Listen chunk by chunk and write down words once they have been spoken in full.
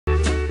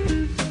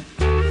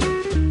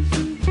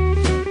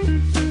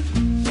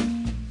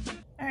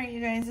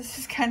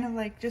kind of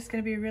like just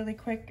gonna be really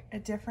quick, a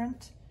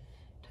different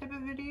type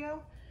of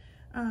video.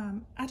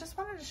 I just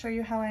wanted to show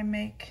you how I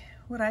make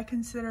what I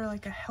consider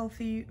like a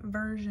healthy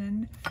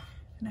version,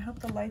 and I hope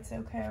the light's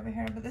okay over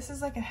here, but this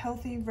is like a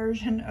healthy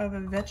version of a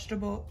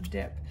vegetable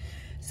dip.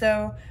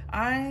 So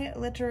I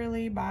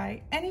literally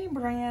buy any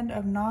brand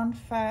of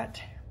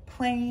non-fat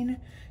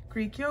plain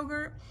Greek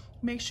yogurt.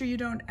 Make sure you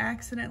don't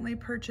accidentally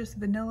purchase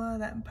vanilla,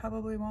 that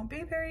probably won't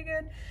be very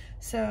good.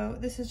 So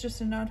this is just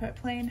a non-fat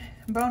plain.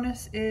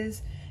 Bonus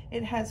is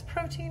it has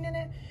protein in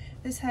it.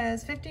 This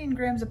has 15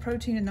 grams of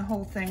protein in the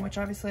whole thing, which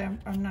obviously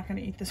I'm not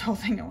gonna eat this whole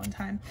thing at one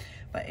time,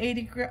 but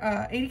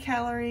 80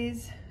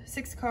 calories,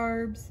 6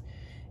 carbs,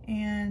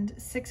 and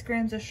 6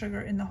 grams of sugar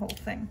in the whole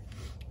thing.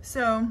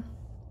 So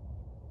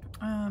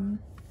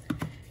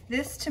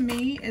this to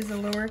me is a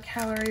lower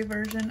calorie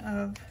version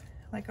of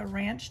like a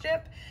ranch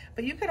dip,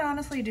 but you could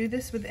honestly do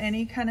this with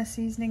any kind of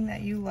seasoning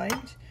that you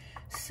liked.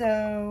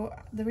 So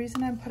the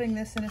reason I'm putting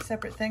this in a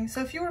separate thing,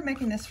 so if you were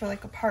making this for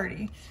like a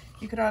party,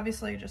 you could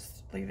obviously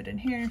just leave it in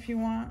here if you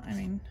want. I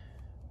mean,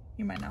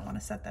 you might not want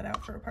to set that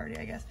out for a party,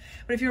 I guess.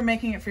 But if you were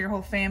making it for your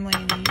whole family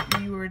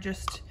and you were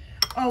just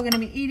all gonna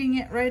be eating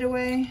it right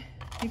away,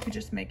 you could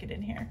just make it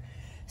in here.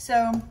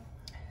 So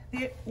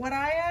what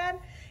I add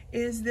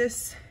is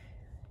this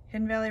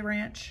Hidden Valley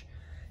Ranch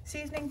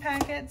seasoning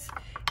packets,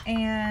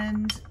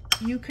 and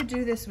you could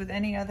do this with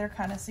any other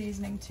kind of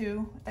seasoning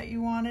too that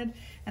you wanted.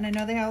 And I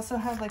know they also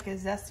have like a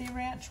zesty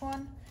ranch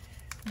one,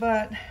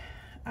 but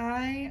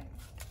I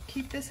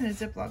keep this in a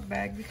Ziploc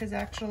bag because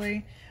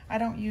actually I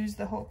don't use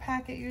the whole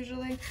packet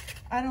usually.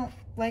 I don't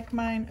like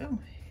mine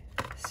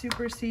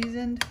super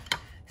seasoned.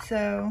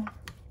 So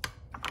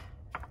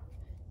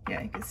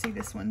yeah, you can see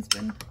this one's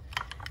been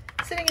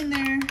sitting in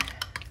there.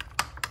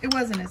 It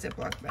wasn't a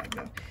Ziploc bag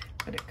though,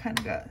 but it kind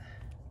of got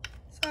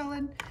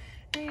solid.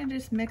 And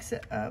just mix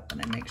it up, and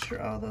I make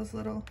sure all those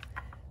little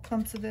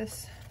clumps of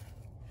this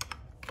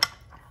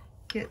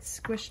get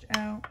squished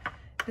out.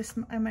 This,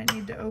 I might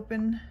need to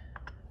open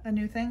a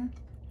new thing.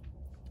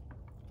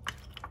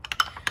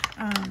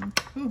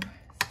 Ooh,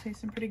 it's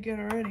tasting pretty good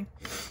already.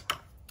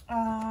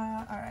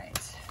 All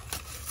right.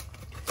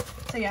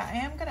 So yeah, I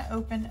am gonna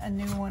open a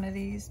new one of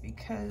these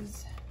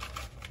because,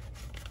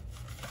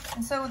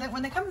 and so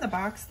when they come in the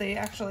box, they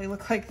actually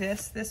look like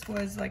this. This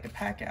was like a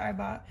packet I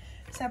bought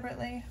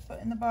separately, but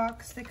in the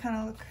box they kind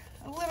of look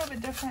a little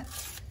bit different.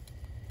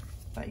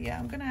 But yeah,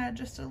 I'm gonna add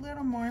just a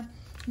little more.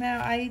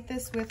 Now I eat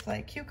this with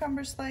like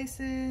cucumber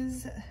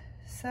slices,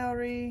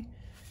 celery,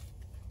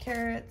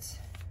 carrots,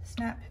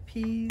 snap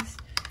peas,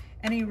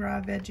 any raw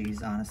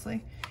veggies,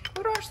 honestly. It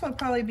would also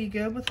probably be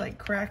good with like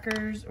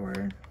crackers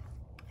or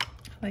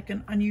like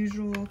an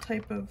unusual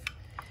type of,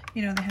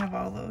 you know, they have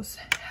all those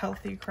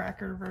healthy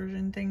cracker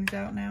version things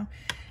out now.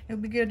 It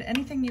would be good,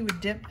 anything you would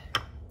dip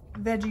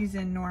veggies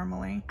in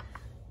normally,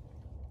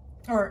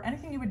 or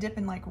anything you would dip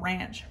in like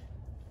ranch.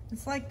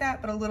 It's like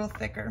that, but a little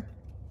thicker.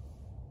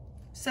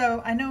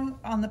 So I know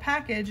on the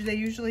package, they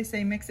usually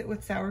say mix it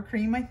with sour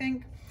cream, I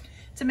think,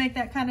 to make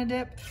that kind of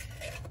dip.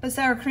 But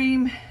sour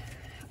cream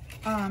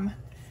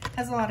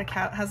has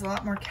a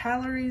lot more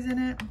calories in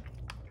it.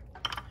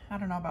 I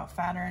don't know about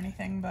fat or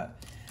anything,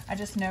 but I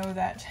just know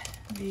that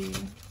the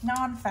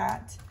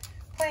non-fat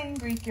plain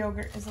Greek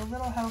yogurt is a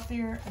little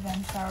healthier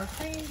than sour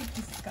cream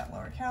because it's got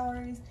lower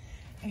calories,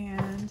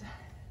 and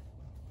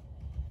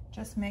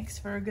just makes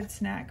for a good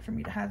snack for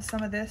me to have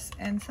some of this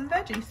and some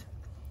veggies.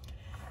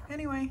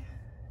 Anyway,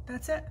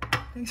 that's it.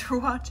 Thanks for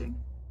watching.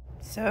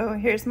 So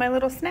here's my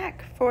little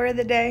snack for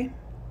the day.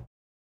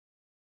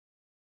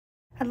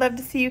 I'd love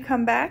to see you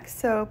come back,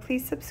 so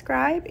please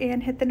subscribe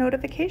and hit the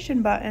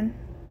notification button.